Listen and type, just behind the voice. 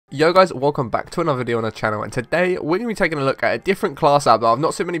Yo guys, welcome back to another video on our channel, and today we're going to be taking a look at a different class app that I've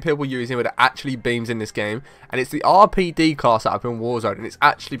not seen many people using but it actually beams in this game, and it's the RPD class app in Warzone, and it's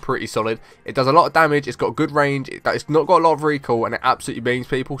actually pretty solid. It does a lot of damage, it's got good range, it's not got a lot of recoil, and it absolutely beams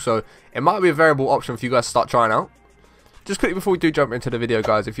people, so it might be a variable option for you guys to start trying out. Just quickly before we do jump into the video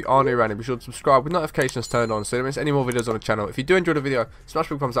guys, if you are new around, be sure to subscribe with notifications turned on so you don't miss any more videos on the channel. If you do enjoy the video, smash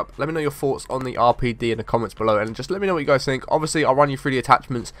the thumbs up, let me know your thoughts on the RPD in the comments below, and just let me know what you guys think. Obviously I'll run you through the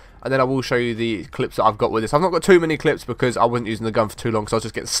attachments and then I will show you the clips that I've got with this. I've not got too many clips because I wasn't using the gun for too long, so I was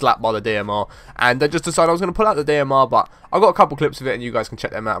just getting slapped by the DMR, and I just decided I was going to pull out the DMR, but I've got a couple clips of it and you guys can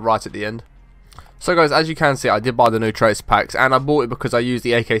check them out right at the end. So guys, as you can see, I did buy the new trace packs, and I bought it because I use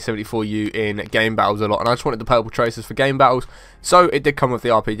the AK-74U in game battles a lot, and I just wanted the purple traces for game battles, so it did come with the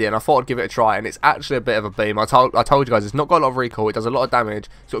RPD, and I thought I'd give it a try, and it's actually a bit of a beam. I told you guys, it's not got a lot of recoil, it does a lot of damage,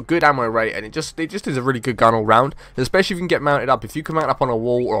 it's got good ammo rate, and it just is a really good gun all round, especially if you can get mounted up. If you can mount up on a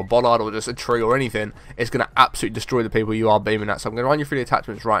wall, or a bollard, or just a tree, or anything, it's going to absolutely destroy the people you are beaming at, so I'm going to run you through the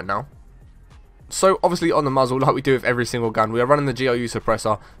attachments right now. So obviously on the muzzle, like we do with every single gun, we are running the GRU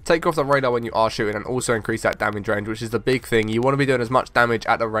suppressor, take off the radar when you are shooting, and also increase that damage range, which is the big thing. You want to be doing as much damage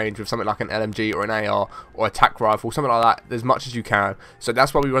at the range with something like an LMG or an AR or a tac rifle, something like that, as much as you can. So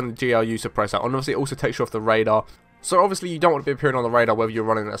that's why we run the GRU suppressor, and obviously it also takes you off the radar. So obviously you don't want to be appearing on the radar whether you're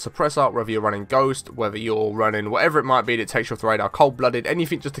running a suppressor, whether you're running ghost, whether you're running whatever it might be that takes you off the radar, cold-blooded,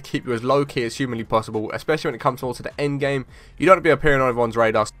 anything just to keep you as low-key as humanly possible, especially when it comes more to the end game. You don't want to be appearing on everyone's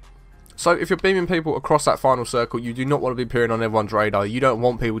radar. So if you're beaming people across that final circle, you do not want to be appearing on everyone's radar. You don't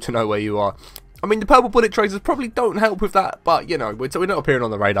want people to know where you are. I mean, the purple bullet tracers probably don't help with that, but you know, we're not appearing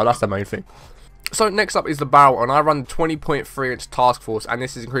on the radar, that's the main thing. So next up is the barrel, and I run 20.3 inch task force, and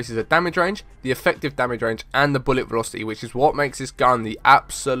this increases the damage range, the effective damage range, and the bullet velocity, which is what makes this gun the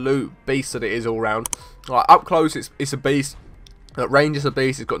absolute beast that it is all round. Like, up close it's a beast, at range it's a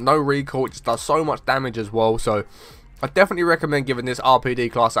beast, it's got no recoil, it just does so much damage as well, so I definitely recommend giving this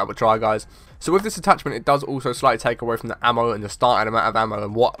RPD class app a try guys. So with this attachment, it does also slightly take away from the ammo and the starting amount of ammo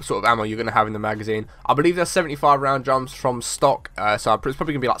and what sort of ammo you're going to have in the magazine. I believe there's 75 round drums from stock, so it's probably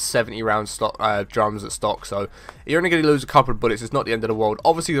going to be like 70 round stock, drums at stock, so you're only going to lose a couple of bullets. It's not the end of the world.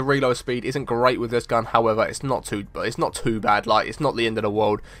 Obviously the reload speed isn't great with this gun, however it's not too bad. Like, it's not the end of the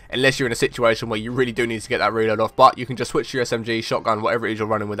world unless you're in a situation where you really do need to get that reload off, but you can just switch to your SMG, shotgun, whatever it is you're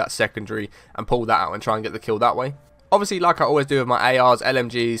running with that secondary, and pull that out and try and get the kill that way. Obviously, like I always do with my ARs,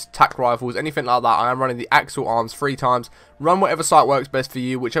 LMGs, tac rifles, anything like that, I am running the axial arms 3 times. Run whatever sight works best for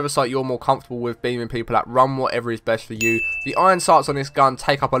you, whichever sight you're more comfortable with beaming people at, run whatever is best for you. The iron sights on this gun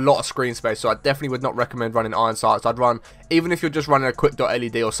take up a lot of screen space, so I definitely would not recommend running iron sights. I'd run, even if you're just running a quick dot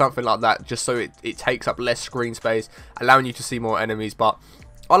LED or something like that, just so it takes up less screen space, allowing you to see more enemies. But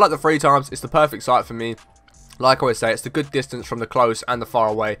I like the 3 times, it's the perfect sight for me. Like I always say, it's the good distance from the close and the far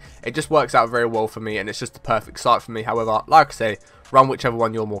away. It just works out very well for me, and it's just the perfect sight for me. However, like I say, run whichever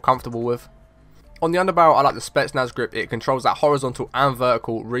one you're more comfortable with. On the underbarrel, I like the Spetsnaz grip. It controls that horizontal and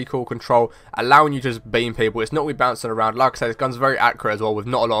vertical recoil control, allowing you to just beam people. It's not going to be bouncing around. Like I said, this gun's very accurate as well, with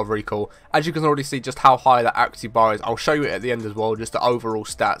not a lot of recoil. As you can already see just how high that accuracy bar is. I'll show you it at the end as well, just the overall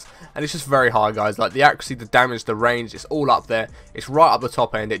stats. And it's just very high, guys. Like, the accuracy, the damage, the range, it's all up there. It's right up the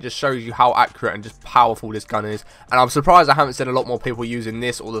top end. It just shows you how accurate and just powerful this gun is. And I'm surprised I haven't seen a lot more people using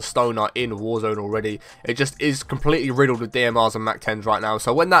this or the Stoner in Warzone already. It just is completely riddled with DMRs and MAC-10s right now.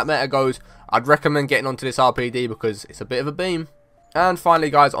 So when that meta goes, I'd recommend getting onto this RPD because it's a bit of a beam. And finally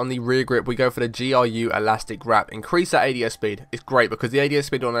guys, on the rear grip, we go for the GRU elastic wrap. Increase that ADS speed. It's great because the ADS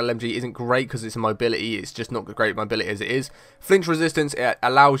speed on LMG isn't great because it's a mobility. It's just not great mobility as it is. Flinch resistance, it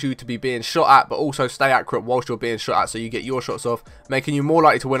allows you to be being shot at, but also stay accurate whilst you're being shot at, so you get your shots off, making you more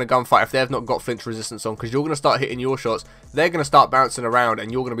likely to win a gunfight if they've not got flinch resistance on, because you're going to start hitting your shots, they're going to start bouncing around,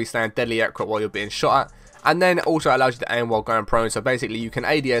 and you're going to be staying deadly accurate while you're being shot at. And then it also allows you to aim while going prone, so basically you can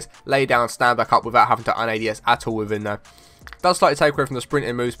ADS, lay down, stand back up without having to un-ADS at all within there. It does slightly take away from the sprint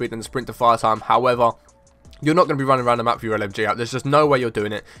and move speed and the sprint to fire time, however, you're not going to be running around the map with your LMG out. There's just no way you're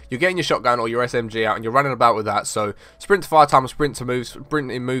doing it. You're getting your shotgun or your SMG out and you're running about with that, so sprint to fire time, sprint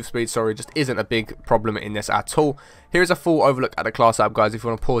in move speed, sorry, just isn't a big problem in this at all. Here's a full overlook at the class app, guys. If you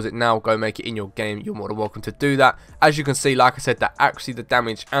want to pause it now, go make it in your game, you're more than welcome to do that. As you can see, like I said, the accuracy, the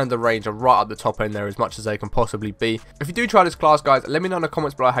damage, and the range are right up the top end there as much as they can possibly be. If you do try this class, guys, let me know in the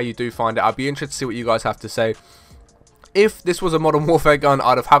comments below how you do find it. I'd be interested to see what you guys have to say. If this was a Modern Warfare gun,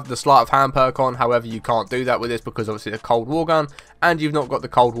 I'd have had the sleight of hand perk on. However, you can't do that with this because obviously it's a Cold War gun, and you've not got the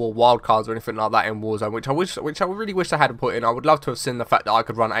Cold War wildcards or anything like that in Warzone, which I really wish I had put in. I would love to have seen the fact that I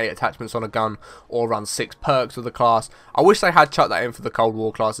could run 8 attachments on a gun or run 6 perks with the class. I wish they had chucked that in for the Cold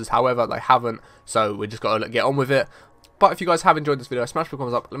War classes. However, they haven't, so we just got to get on with it. But if you guys have enjoyed this video, smash the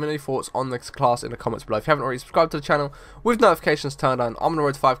thumbs up. Let me know your thoughts on this class in the comments below. If you haven't already subscribed to the channel with notifications turned on, I'm on the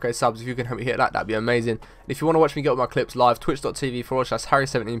road to 5k subs. If you can help me hit that, that'd be amazing. And if you want to watch me get all my clips live,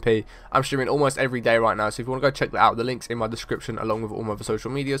 twitch.tv/Harry17p. I'm streaming almost every day right now, so if you want to go check that out, the link's in my description along with all my other social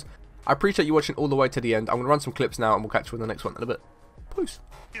medias. I appreciate you watching all the way to the end. I'm going to run some clips now and we'll catch you in the next one in a bit. Peace.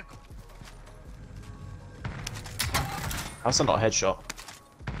 How's that not a headshot?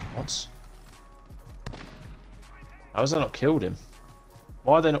 What? How has that not killed him?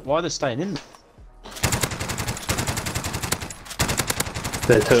 Why are they not? Why are they staying in?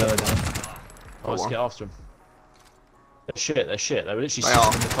 They're two of them. Oh, let's get after them. They're shit. They're shit. They were literally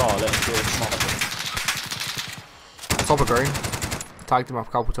sitting in the car, letting them do a sniper. Top of green. Tagged him up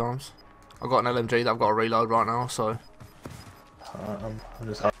a couple times. I've got an LMG that I've got to reload right now, so. I'm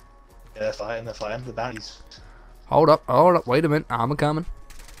just. Yeah, they're fighting. The bounties. Hold up, wait a minute. I'm coming.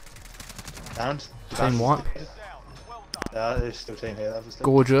 Downed. Team wipe. Yeah, there's still team here. Obviously.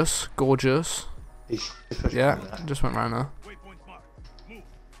 Gorgeous, gorgeous. Yeah, just went round there. What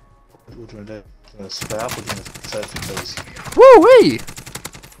do you want to do? Do you want to split up or do you want to search for these? Woo-wee!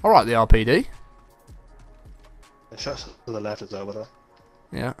 Alright, the RPD. The shots to the left as well, by the way.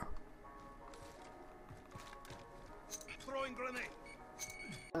 Yeah.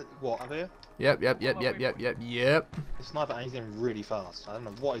 What, up here? Yep. The sniper aims in really fast. I don't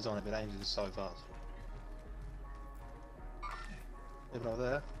know what he's on it, but aims in so fast. Even over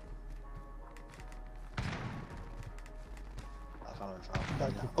there. I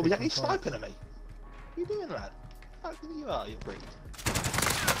can't even. Oh, he's actually sniping at me. What are you doing, lad? How good you are, you freak.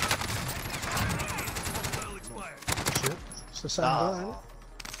 Shit. It's the same guy, isn't it?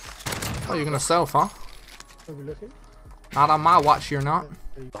 Oh, you're gonna self, huh? Are we looking? Not on my watch, you're not.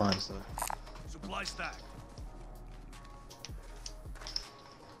 Behind, so. Supply stack.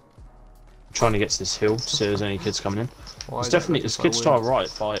 I'm trying to get to this hill to see if there's any kids coming in. Why There's is definitely that there's so kids to our weird? right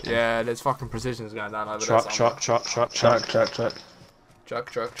fighting. Yeah, there's fucking precisions going down over Truck. there. Truck.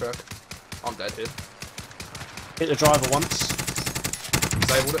 I'm dead here. Hit the driver once.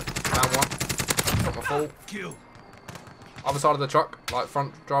 Disabled it. Down one. Got my full. Kill. Other side of the truck, like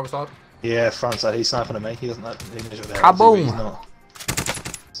front driver side. Yeah, front side. He's sniping at me. He doesn't know the image of there. Kaboom! He's not.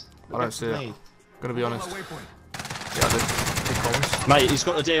 I don't see it. Gonna be honest. Waypoint. Yeah, I do. Big comms. Mate, he's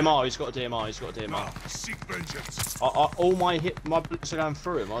got a DMR. He's got a DMR. Seek vengeance. All my bullets are going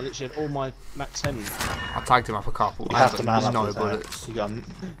through him. I literally had all my Mac 10. I tagged him up a couple. You have to man There's up no with that. bullets. You got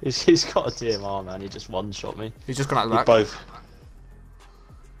He's got a DMR, man. He just one-shot me. He's just gone out the you back. both.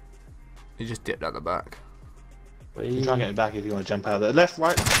 He just dipped out the back. You try and get him back if you want to jump out there. Left,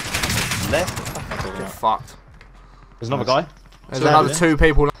 right. Left. Get fucked. There's another guy. There's another two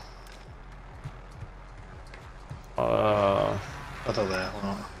people. I thought there.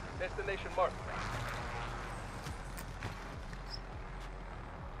 Well, Destination marked.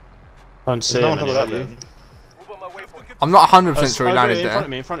 Don't see there's no him. one top of that anywhere. then. Move on my waypoint. I'm not 100% sure he landed in front there. of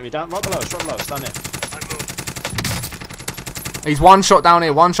me, in front of me, down, right below us, down here. He's one shot down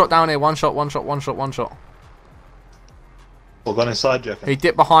here, one shot. Or gone inside, do you reckon? He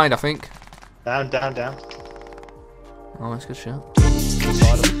dipped behind, I think. Down. Oh, that's good shit.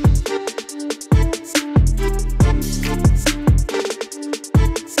 Inside him.